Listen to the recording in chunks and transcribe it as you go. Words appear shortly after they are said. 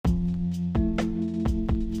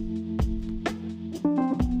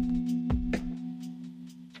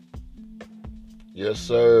Yes,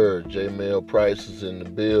 sir. J-Mail Price is in the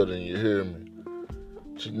building. You hear me?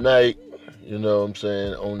 Tonight, you know what I'm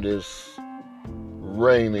saying, on this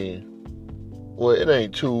rainy, well, it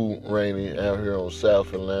ain't too rainy out here on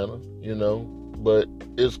South Atlanta, but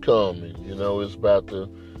it's calming. It's about to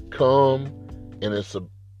calm, and it's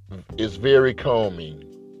very calming.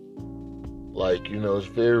 Like, it's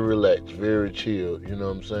very relaxed, very chilled, you know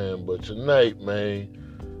what I'm saying? But tonight, man,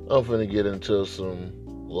 I'm finna get into some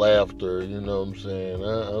laughter, you know what I'm saying?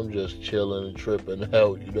 I'm just chilling and tripping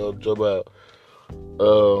out, you know what I'm talking about?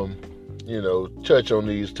 Touch on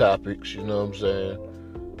these topics, you know what I'm saying?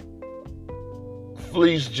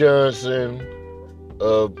 Fleece Johnson,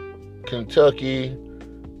 a Kentucky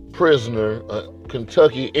prisoner, a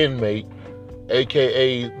Kentucky inmate,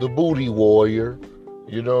 aka the Booty Warrior,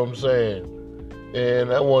 you know what I'm saying?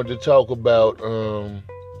 And I wanted to talk about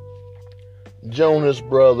Jonas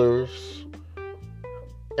Brothers,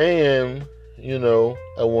 and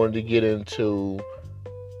I wanted to get into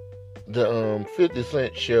the 50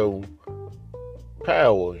 Cent show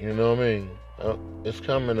Power, you know what I mean? It's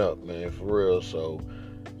coming up, man, for real. So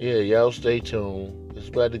yeah, y'all stay tuned. It's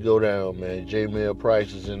about to go down, man. J-Mail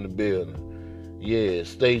Price is in the building. Yeah,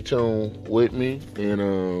 stay tuned with me.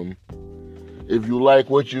 And if you like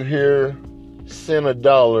what you hear, send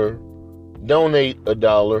 $1, donate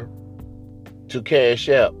 $1 to Cash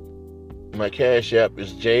App. My Cash App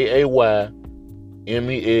is JAYMELPRICE.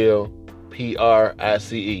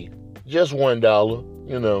 Just $1,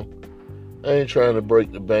 I ain't trying to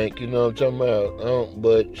break the bank, you know what I'm talking about?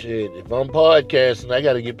 But shit, if I'm podcasting, I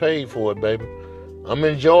gotta get paid for it, baby. I'm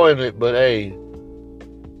enjoying it, but hey,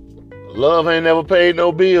 love ain't never paid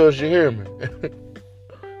no bills, you hear me?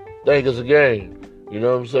 Think it's a game. You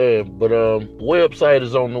know what I'm saying? But website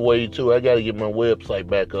is on the way too. I gotta get my website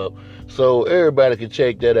back up so everybody can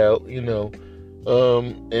check that out,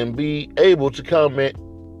 and be able to comment,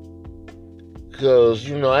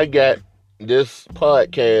 because I got this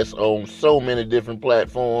podcast on so many different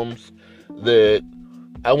platforms that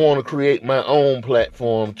I want to create my own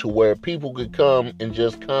platform to where people could come and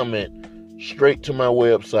just comment straight to my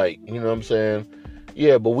website. You know what I'm saying?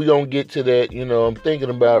 Yeah, but we gonna get to that. I'm thinking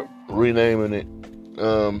about renaming it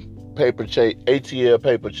ATL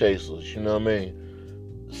Paper Chasers. You know what I mean?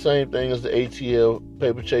 Same thing as the ATL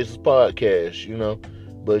Paper Chasers podcast.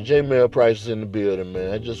 But J-Mail Price is in the building,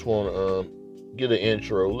 man. I just want to get an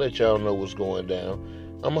intro, let y'all know what's going down.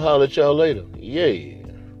 I'm gonna holler at y'all later. Yeah.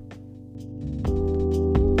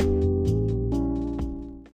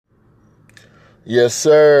 Yes,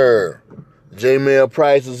 sir. J-Mail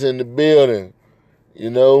Price is in the building.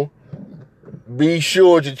 Be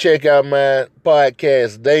sure to check out my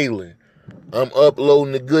podcast daily. I'm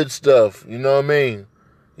uploading the good stuff. You know what I mean?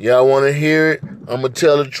 Y'all want to hear it? I'm going to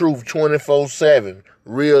tell the truth 24/7.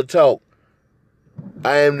 Real talk.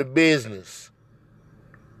 I am the business.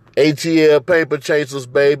 ATL Paper Chasers,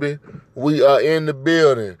 baby. We are in the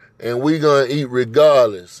building, and we going to eat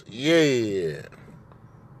regardless. Yeah.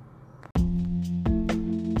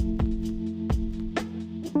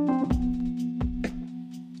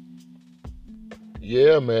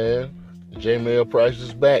 Yeah, man. J-Mail Price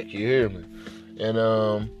is back, you hear me? And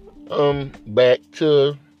I'm back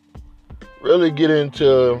to really get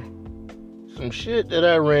into some shit that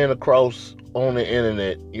I ran across on the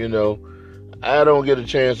internet, I don't get a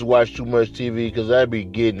chance to watch too much TV because I be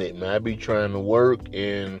getting it, man. I be trying to work,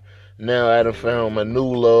 and now I done found my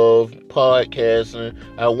new love, podcasting.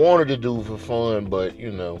 I wanted to do for fun, but,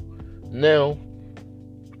 now,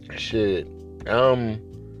 shit,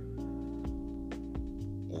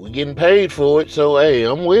 we getting paid for it, so, hey,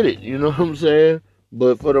 I'm with it, you know what I'm saying?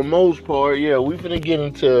 But for the most part, yeah, we finna get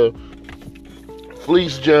into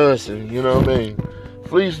Fleece Johnson, you know what I mean?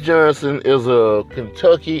 Fleece Johnson is a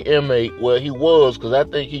Kentucky inmate. Well, he was, because I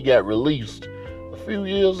think he got released a few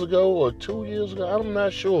years ago or 2 years ago. I'm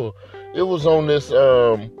not sure. It was on this,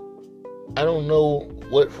 I don't know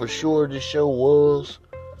what for sure this show was,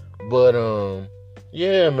 but,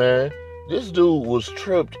 yeah, man. This dude was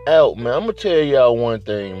tripped out, man. I'm going to tell y'all one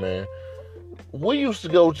thing, man. We used to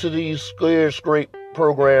go to these Square Scrape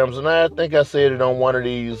programs, and I think I said it on one of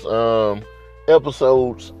these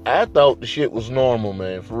episodes. I thought the shit was normal,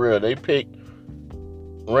 man. For real. They picked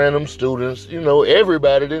random students.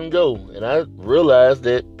 Everybody didn't go. And I realized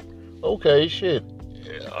that, okay, shit,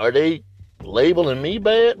 are they labeling me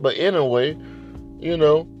bad? But anyway,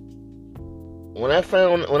 when I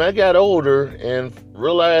got older and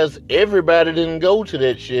realized everybody didn't go to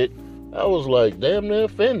that shit, I was like, damn near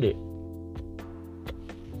offended.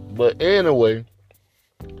 But anyway,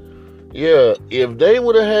 yeah, if they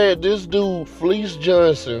would have had this dude, Fleece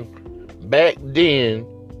Johnson, back then,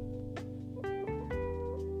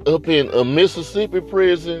 up in a Mississippi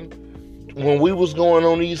prison when we was going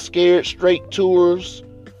on these scared straight tours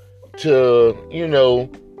to,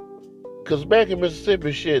 because back in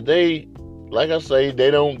Mississippi, shit, they, like I say, they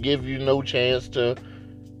don't give you no chance to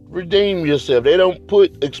redeem yourself. They don't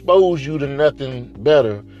expose you to nothing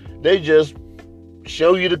better. They just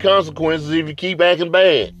show you the consequences if you keep acting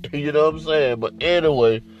bad. You know what I'm saying? But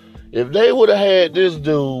anyway, if they would have had this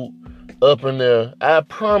dude up in there, I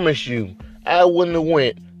promise you, I wouldn't have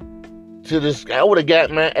went to this. I would have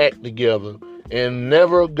got my act together and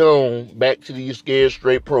never gone back to these scared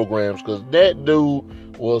straight programs, because that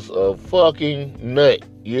dude was a fucking nut.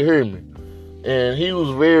 You hear me? And he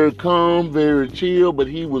was very calm, very chill, but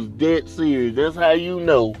he was dead serious. That's how you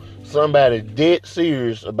know somebody dead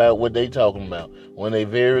serious about what they talking about, when they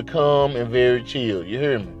very calm and very chill. You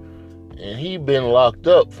hear me? And he been locked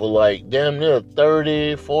up for like damn near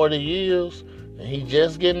 30, 40 years, and he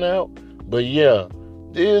just getting out. But yeah,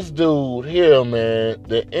 this dude here, man,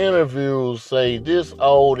 the interviews say this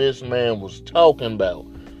all this man was talking about.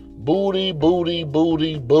 Booty, booty,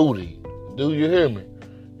 booty, booty. Do you hear me?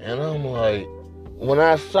 And I'm like, when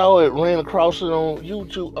I saw it, ran across it on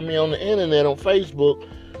YouTube, on the internet, on Facebook,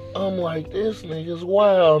 I'm like, this nigga's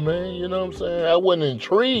wild, man. You know what I'm saying? I wasn't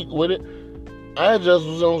intrigued with it. I just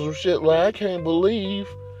was on some shit like, I can't believe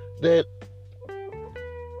that.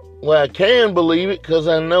 Well, I can believe it because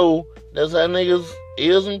I know that's how niggas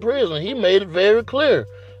is in prison. He made it very clear.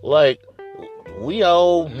 Like, we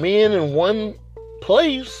all men in one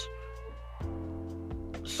place.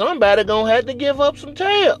 Somebody gonna have to give up some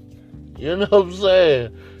tab. You know what I'm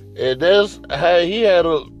saying? And that's how he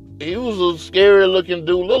was a scary looking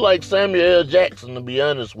dude. Looked like Samuel L. Jackson, to be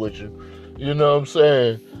honest with you. You know what I'm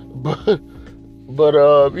saying? But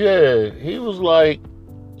yeah, he was like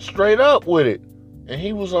straight up with it. And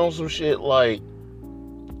he was on some shit like,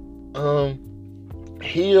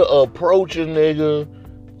 he'll approach a nigga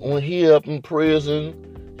when he up in prison,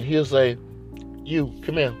 and he'll say, you,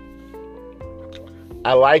 come here.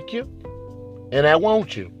 I like you, and I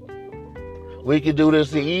want you. We can do this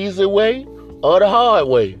the easy way or the hard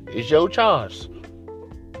way. It's your choice.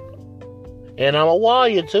 And I'm a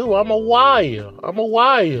warrior, too. I'm a warrior.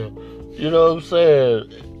 You know what I'm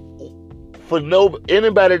saying? For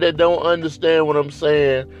anybody that don't understand what I'm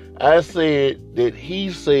saying, I said that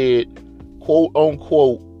he said, quote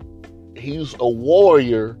unquote, he's a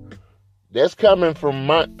warrior. That's coming from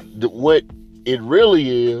what it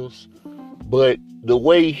really is. But the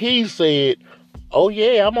way he said, oh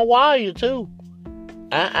yeah, I'm a warrior too.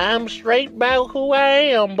 I'm straight about who I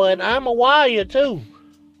am, but I'm a warrior too.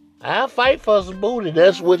 I'll fight for some booty.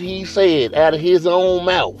 That's what he said out of his own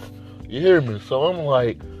mouth. You hear me? So I'm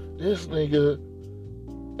like, this nigga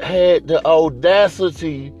had the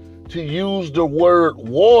audacity to use the word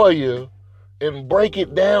warrior and break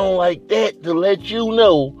it down like that to let you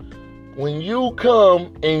know, when you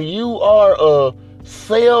come and you are a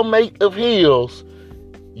cellmate of his,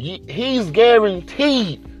 he's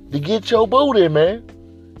guaranteed to get your booty, man.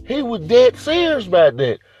 He was dead serious about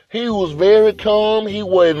that. He was very calm. He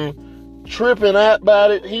wasn't tripping out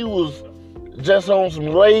about it. He was just on some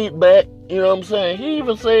laid back, you know what I'm saying? He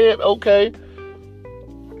even said, okay,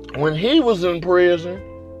 when he was in prison,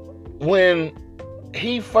 when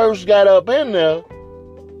he first got up in there,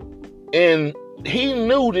 and he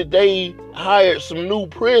knew that they hired some new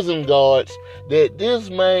prison guards, that this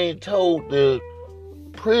man told the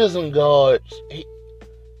prison guards,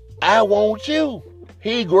 I want you.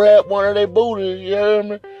 He grabbed one of their booties, you heard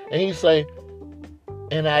me? And he say,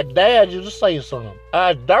 and I dared you to say something.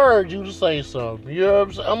 I dared you to say something. You know what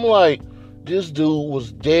I'm saying? I'm like, this dude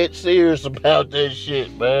was dead serious about that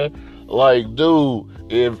shit, man. Like, dude,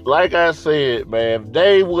 like I said, man, if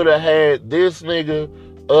they would have had this nigga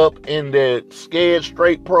up in that scared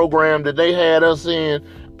straight program that they had us in,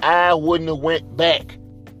 I wouldn't have went back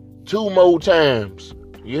 2 more times.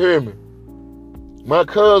 You hear me? My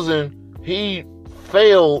cousin, he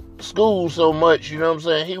failed school so much, you know what I'm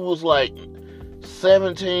saying? He was like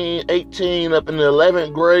 17, 18, up in the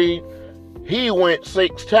 11th grade. He went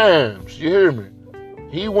 6 times, you hear me?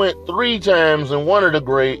 He went 3 times in one of the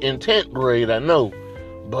grade, in 10th grade, I know.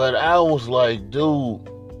 But I was like, dude,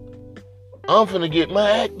 I'm finna get my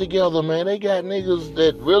act together, man. They got niggas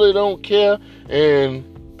that really don't care, and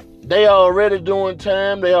they already doing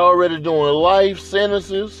time. They already doing life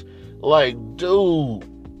sentences. Like, dude,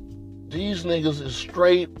 these niggas is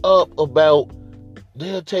straight up about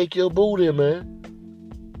they'll take your booty, man.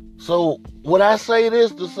 So, when I say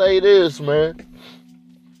this to say this, man,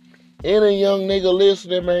 any young nigga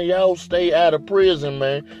listening, man, y'all stay out of prison,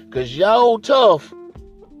 man, because y'all tough.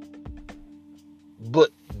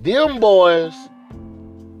 But them boys,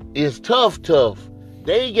 is tough.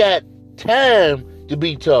 They got time to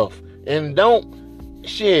be tough. And don't,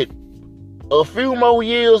 shit, a few more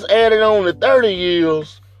years added on to 30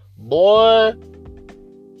 years, boy,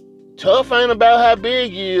 tough ain't about how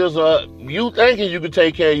big you is or you thinking you can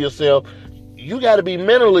take care of yourself. You got to be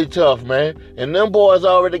mentally tough, man. And them boys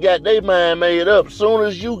already got their mind made up. Soon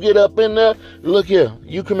as you get up in there, look here,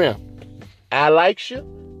 you come here. I like you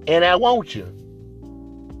and I want you.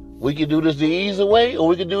 We can do this the easy way or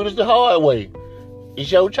we can do this the hard way.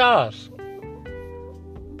 It's your choice.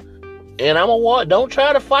 And don't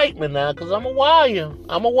try to fight me now, because I'm a wire.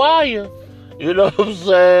 You know what I'm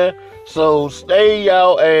saying? So stay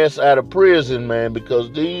y'all ass out of prison, man,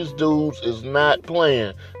 because these dudes is not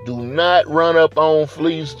playing. Do not run up on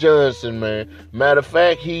Fleece Johnson, man. Matter of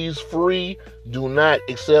fact, he's free. Do not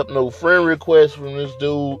accept no friend requests from this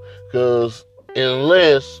dude, because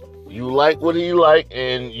unless you like what he like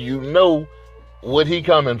and you know what he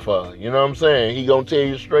coming for, you know what I'm saying? He gonna tell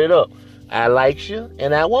you straight up, I like you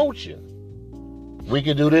and I want you. We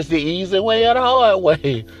can do this the easy way or the hard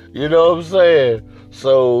way. You know what I'm saying?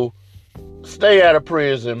 So stay out of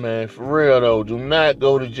prison, man. For real, though. Do not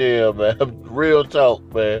go to jail, man. Real talk,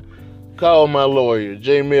 man. Call my lawyer.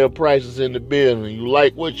 J-Mill Price is in the building. You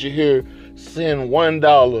like what you hear, send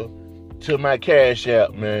 $1 to my Cash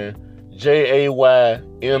App, man. JAYMELPRICE.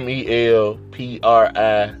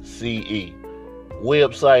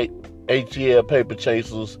 Website, ATL Paper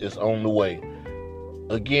Chasers is on the way.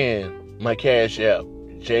 Again, my Cash App,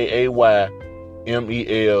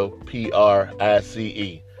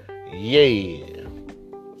 JAYMELPRICE. Yeah.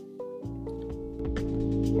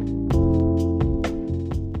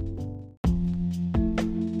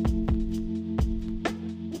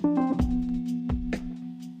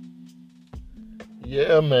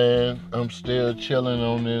 Yeah, man. I'm still chilling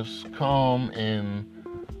on this calm and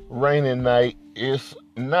rainy night. It's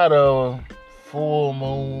not a full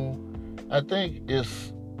moon. I think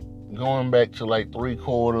it's going back to like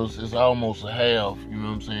 3/4. It's almost a half, you know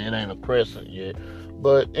what I'm saying? It ain't a crescent yet.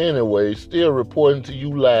 But anyway, still reporting to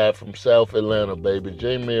you live from South Atlanta, baby.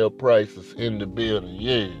 J-Mill Price is in the building,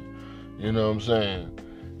 yeah. You know what I'm saying?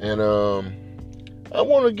 And I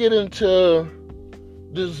want to get into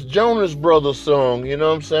this Jonas Brothers song, you know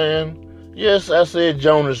what I'm saying? Yes, I said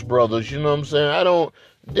Jonas Brothers, you know what I'm saying?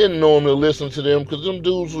 Didn't normally listen to them because them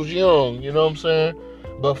dudes was young, you know what I'm saying?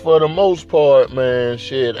 But for the most part, man,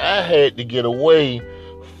 shit, I had to get away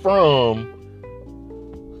from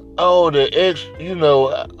all the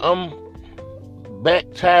I'm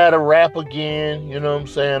back tired of rap again, you know what I'm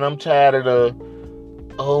saying? I'm tired of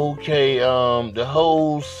the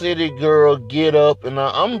whole city girl get up, and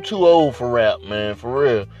I'm too old for rap, man, for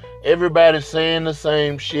real. Everybody's saying the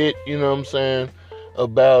same shit, you know what I'm saying,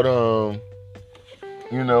 about,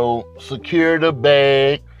 secure the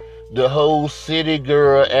bag, the whole city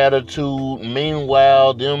girl attitude.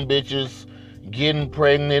 Meanwhile, them bitches getting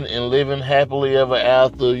pregnant and living happily ever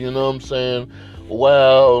after, you know what I'm saying?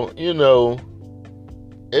 While,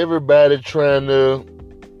 everybody trying to,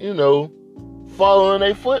 follow in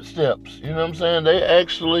their footsteps, you know what I'm saying?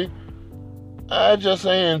 I just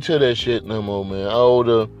ain't into that shit no more, man. All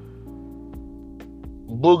the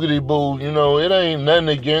boogity boo, it ain't nothing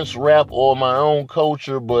against rap or my own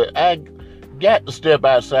culture, but I got to step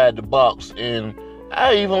outside the box. And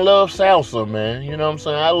I even love salsa, man. You know what I'm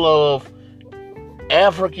saying? I love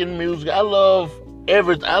African music. I love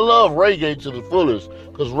everything. I love reggae to the fullest,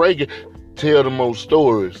 because reggae tell the most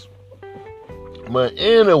stories. But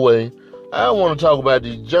anyway, I want to talk about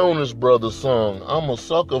the Jonas Brothers song, I'm a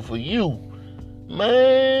Sucker for You.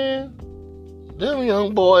 Man, them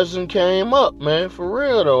young boys done came up, man, for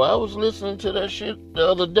real though. I was listening to that shit the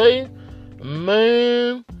other day.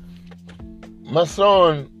 Man, my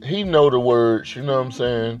son, he know the words, you know what I'm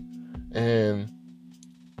saying? And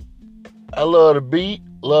I love the beat,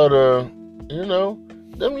 love the,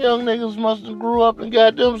 them young niggas must have grew up and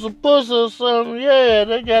got them some pussy or something. Yeah,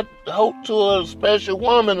 they got hope to a special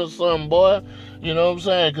woman or something, boy. You know what I'm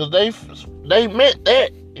saying? Because they meant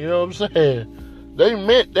that, you know what I'm saying? They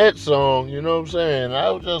meant that song, you know what I'm saying?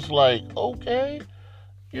 I was just like, okay.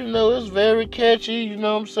 It's very catchy, you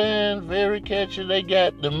know what I'm saying? Very catchy. They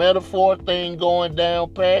got the metaphor thing going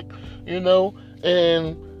down pat, and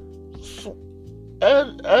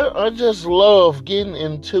I just love getting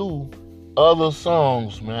into other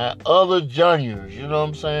songs, man, other genres, you know what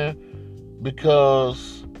I'm saying?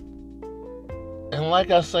 Because, and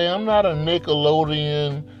like I say, I'm not a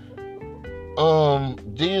Nickelodeon,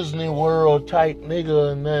 Disney World type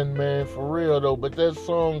nigga or nothing, man, for real though, but that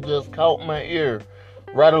song just caught my ear,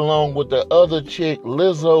 right along with the other chick,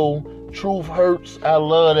 Lizzo, Truth Hurts. I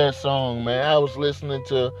love that song, man. I was listening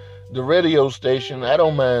to the radio station. I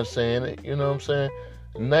don't mind saying it. You know what I'm saying?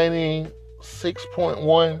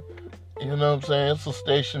 96.1. You know what I'm saying? It's a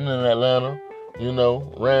station in Atlanta. You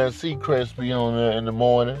know, Ryan Seacrest be on there in the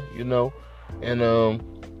morning. You know, and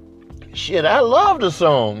shit, I love the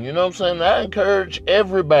song. You know what I'm saying? I encourage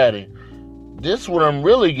everybody. This is what I'm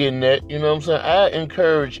really getting at. You know what I'm saying? I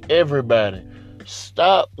encourage everybody.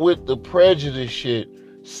 Stop with the prejudice shit.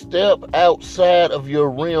 Step outside of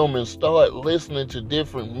your realm and start listening to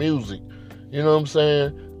different music. You know what I'm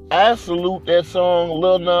saying? I salute that song,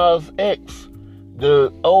 Lil Nas X,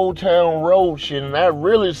 the Old Town Road shit, and I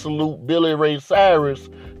really salute Billy Ray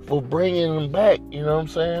Cyrus for bringing him back. You know what I'm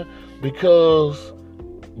saying? Because,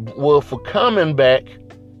 well, for coming back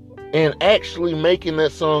and actually making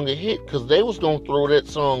that song a hit, because they was going to throw that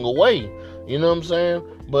song away. You know what I'm saying?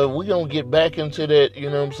 But we going to get back into that, you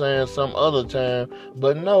know what I'm saying, some other time.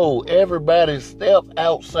 But no, everybody step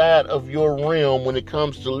outside of your realm when it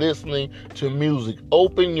comes to listening to music.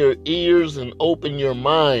 Open your ears and open your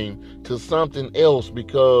mind to something else,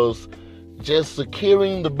 because just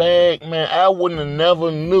securing the bag, man, I wouldn't have never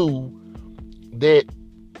knew that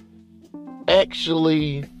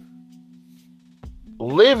actually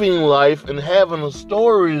living life and having a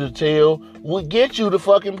story to tell would get you the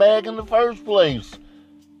fucking bag in the first place.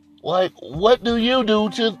 Like, what do you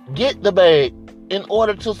do to get the bag in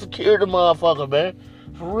order to secure the motherfucker, man?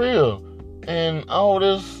 For real. And all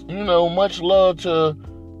this, you know, much love to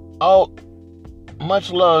all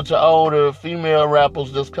the female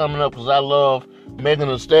rappers that's coming up, because I love Megan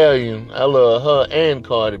Thee Stallion. I love her and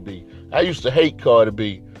Cardi B. I used to hate Cardi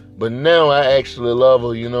B, but now I actually love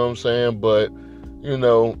her, you know what I'm saying? But, you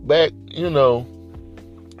know, back, you know,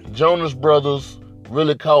 Jonas Brothers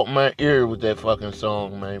really caught my ear with that fucking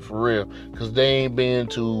song, man, for real. Because they ain't been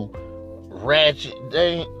too ratchet.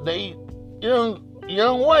 They young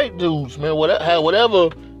white dudes, man.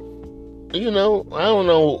 Whatever, you know, I don't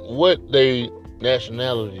know what they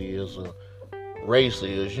nationality is or race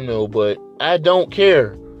is, you know, but I don't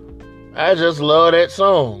care. I just love that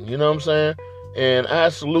song, you know what I'm saying? And I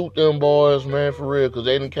salute them boys, man, for real, because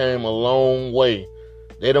they done came a long way.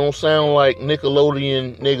 They don't sound like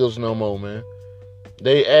Nickelodeon niggas no more, man.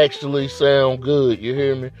 They actually sound good, you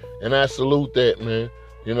hear me? And I salute that, man.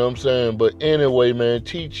 You know what I'm saying? But anyway, man,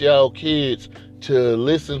 teach y'all kids to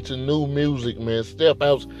listen to new music, man. Step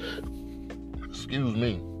outside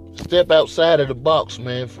of the box,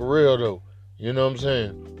 man, for real, though. You know what I'm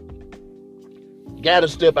saying? Gotta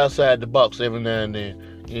step outside the box every now and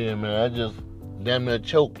then. Yeah, man, I just damn near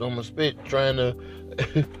choked on my spit trying to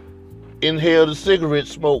inhale the cigarette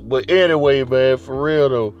smoke. But anyway, man, for real,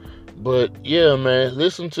 though. But yeah, man,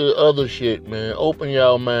 listen to other shit, man. Open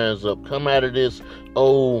y'all minds up. Come out of this,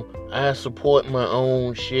 oh, I support my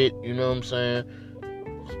own shit, you know what I'm saying?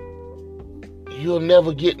 You'll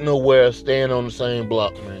never get nowhere staying on the same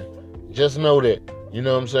block, man. Just know that, you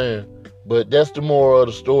know what I'm saying? But that's the moral of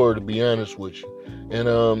the story, to be honest with you. And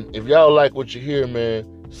if y'all like what you hear, man,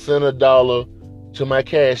 send $1 to my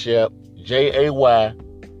Cash App,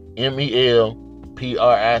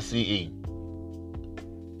 JAYMELPRICE.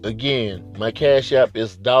 Again, my Cash App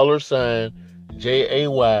is $JAYMELPRICE.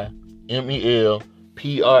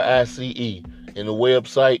 And the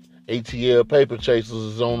website, ATL Paper Chasers,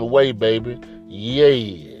 is on the way, baby. Yeah.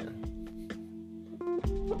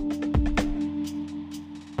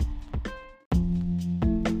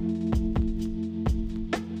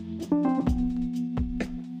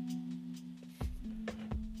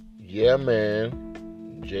 Yeah, man.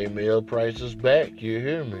 J-Mail Price is back. You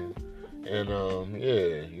hear me? And,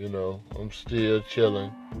 yeah, you know, I'm still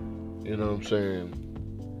chilling, you know what I'm saying?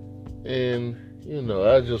 And, you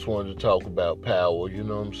know, I just wanted to talk about Power, you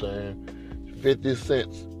know what I'm saying? 50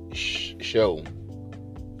 Cent's show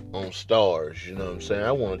on Stars, you know what I'm saying?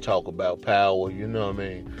 I want to talk about Power, you know what I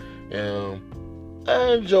mean? And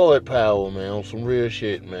I enjoyed Power, man, on some real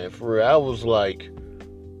shit, man. For real, I was like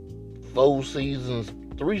 3 seasons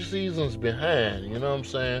behind, you know what I'm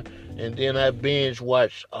saying? And then I binge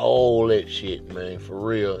watched all that shit, man, for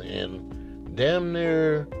real. And damn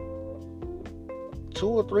near 2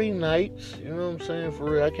 or 3 nights, you know what I'm saying, for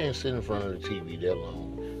real. I can't sit in front of the TV that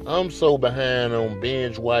long. I'm so behind on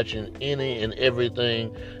binge watching any and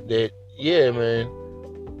everything that, yeah, man,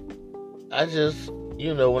 I just,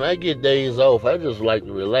 you know, when I get days off, I just like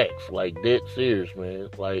to relax, like dead serious, man.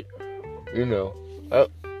 Like, you know,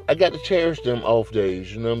 I got to cherish them off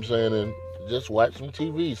days, you know what I'm saying, and just watch some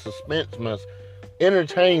TV,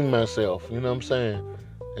 entertain myself, you know what I'm saying,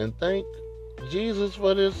 and thank Jesus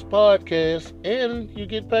for this podcast, and you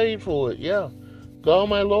get paid for it, yeah. Call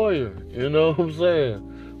my lawyer, you know what I'm saying,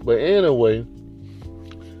 But anyway,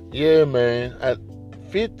 yeah, man.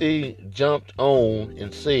 50 jumped on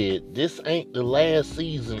and said, this ain't the last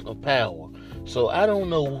season of Power. So I don't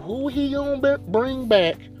know who he gonna bring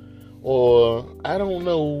back, or I don't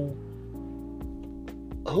know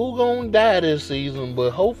who gonna die this season,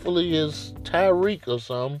 but hopefully it's Tyreek or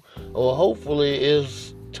something, or hopefully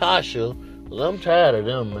it's Tasha, because I'm tired of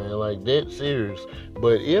them, man, like that serious.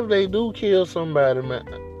 But if they do kill somebody, man,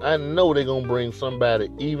 I know they're gonna bring somebody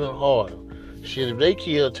even harder. Shit, if they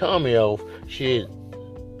kill Tommy off, shit,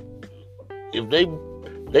 if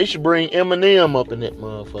they should bring Eminem up in that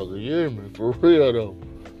motherfucker, you hear me? For real though.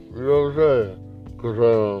 You know what I'm saying?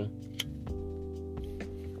 Because,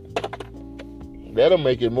 that'll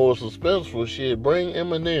make it more suspenseful. Shit, bring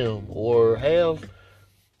Eminem, or have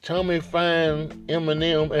Tommy find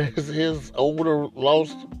Eminem as his older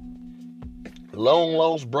long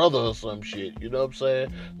lost brother or some shit. You know what I'm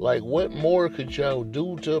saying? Like, what more could y'all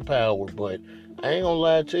do to Power? But I ain't gonna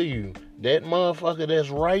lie to you, that motherfucker that's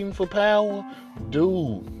writing for Power,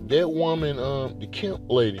 dude, that woman, the Kemp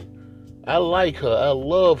lady, I like her. I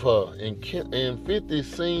love her. And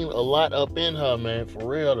 50's seen a lot up in her, man, for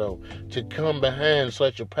real, though, to come behind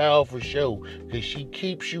such a powerful show. Because she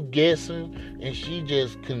keeps you guessing, and she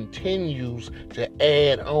just continues to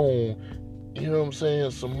add on, you know what I'm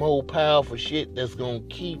saying, some more powerful shit that's going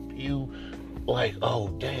to keep you like, oh,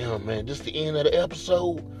 damn, man, this the end of the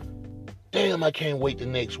episode? Damn, I can't wait the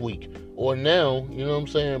next week. Or now, you know what I'm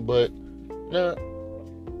saying? But, nah.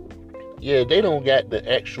 Yeah, they don't got the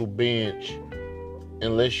actual bench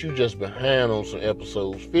unless you just behind on some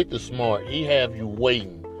episodes. 50 smart. He have you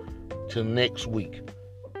waiting till next week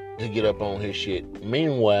to get up on his shit.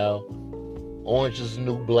 Meanwhile, Orange is the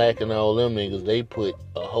New Black and all them niggas, they put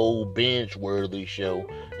a whole bench-worthy show,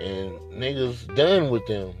 and niggas done with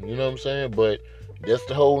them. You know what I'm saying? But that's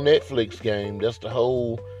the whole Netflix game. That's the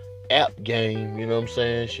whole app game. You know what I'm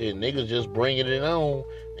saying? Shit, niggas just bringing it on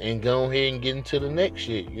and go ahead and get into the next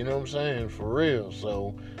shit, you know what I'm saying, for real.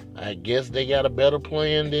 So I guess they got a better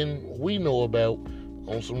plan than we know about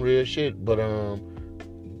on some real shit. But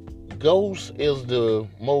Ghost is the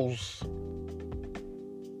most,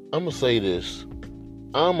 I'm gonna say this,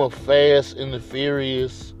 I'm a Fast and the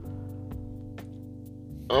Furious,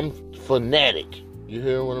 I'm fanatic, you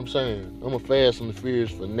hear what I'm saying? I'm a Fast and the Furious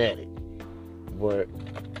fanatic. But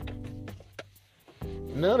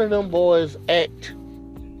none of them boys act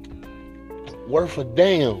worth a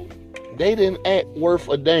damn. They didn't act worth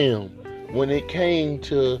a damn when it came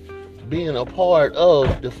to being a part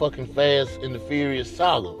of the fucking Fast and the Furious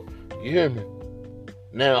saga. You hear me?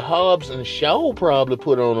 Now, Hobbs and Shaw probably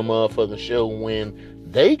put on a motherfucking show when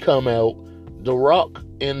they come out. The Rock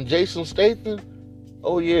and Jason Statham.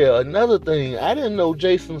 Oh yeah, another thing. I didn't know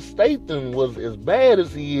Jason Statham was as bad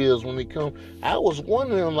as he is when he come. I was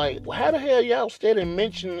wondering, like, how the hell y'all steady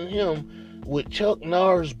mentioning him with Chuck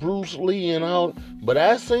Norris, Bruce Lee, and all, but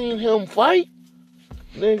I seen him fight.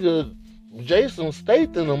 Nigga, Jason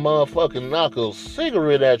Statham a motherfucking knock a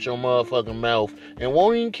cigarette out your motherfucking mouth and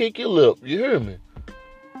won't even kick your lip. You hear me?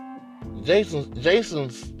 Jason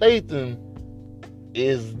Statham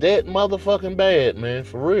is that motherfucking bad, man,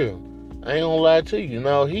 for real. I ain't gonna lie to you.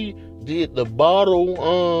 Now, he did the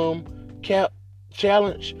bottle cap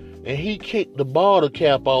challenge, and he kicked the bottle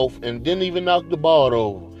cap off and didn't even knock the bottle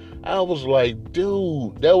over. I was like,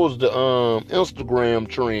 dude, that was the Instagram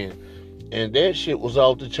trend. And that shit was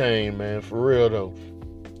off the chain, man, for real, though.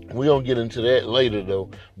 We gonna get into that later,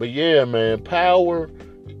 though. But yeah, man, Power,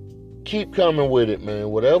 keep coming with it,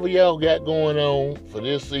 man. Whatever y'all got going on for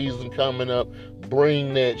this season coming up,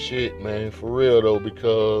 bring that shit, man, for real, though,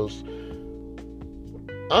 because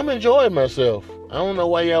I'm enjoying myself. I don't know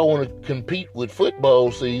why y'all want to compete with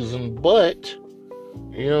football season, but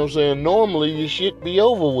you know what I'm saying? Normally, you should be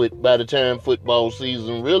over with by the time football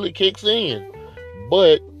season really kicks in.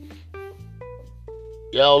 But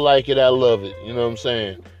y'all like it, I love it. You know what I'm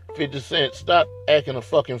saying? 50 Cent, stop acting a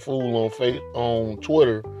fucking fool on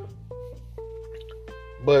Twitter.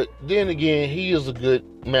 But then again, he is a good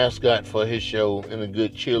mascot for his show and a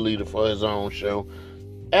good cheerleader for his own show.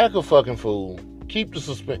 Act a fucking fool. Keep the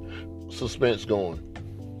suspense going.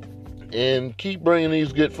 And keep bringing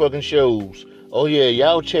these good fucking shows. Oh yeah,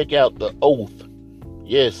 y'all check out The Oath.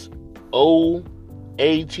 Yes, O-A-T-H.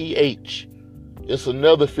 It's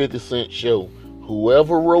another 50 Cent show.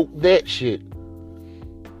 Whoever wrote that shit,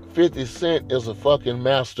 50 Cent is a fucking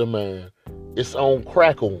mastermind. It's on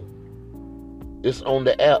Crackle. It's on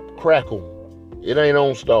the app Crackle. It ain't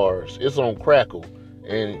on Stars. It's on Crackle.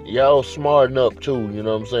 And y'all smarten up too, you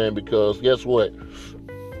know what I'm saying? Because guess what?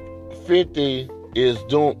 50 is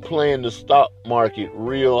playing the stock market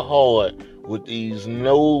real hard with these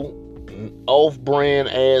no off-brand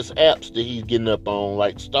ass apps that he's getting up on,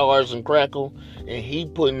 like Stars and Crackle, and he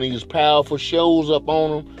putting these powerful shows up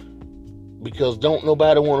on them because don't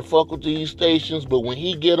nobody want to fuck with these stations. But when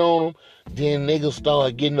he get on them, then niggas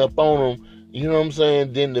start getting up on them. You know what I'm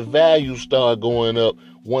saying? Then the value start going up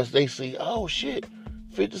once they see, oh shit,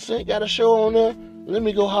 50 Cent got a show on there. Let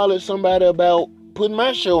me go holler at somebody about putting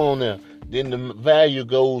my show on there. Then the value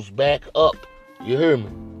goes back up. You hear me?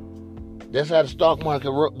 That's how the stock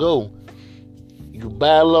market go. You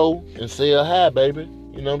buy low and sell high, baby.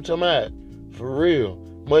 You know what I'm talking about? For real.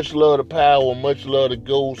 Much love to Power, much love to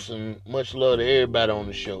Ghost, and much love to everybody on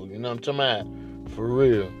the show. You know what I'm talking about? For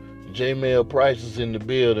real. J-Mail Price is in the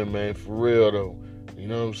building, man. For real, though. You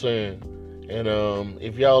know what I'm saying? And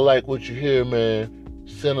if y'all like what you hear, man,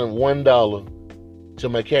 send them $1 to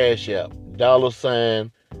my Cash App. $JAYMELPRICE.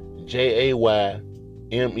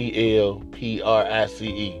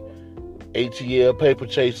 ATL Paper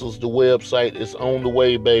Chasers, the website is on the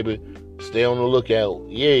way, baby. Stay on the lookout.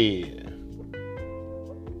 Yeah.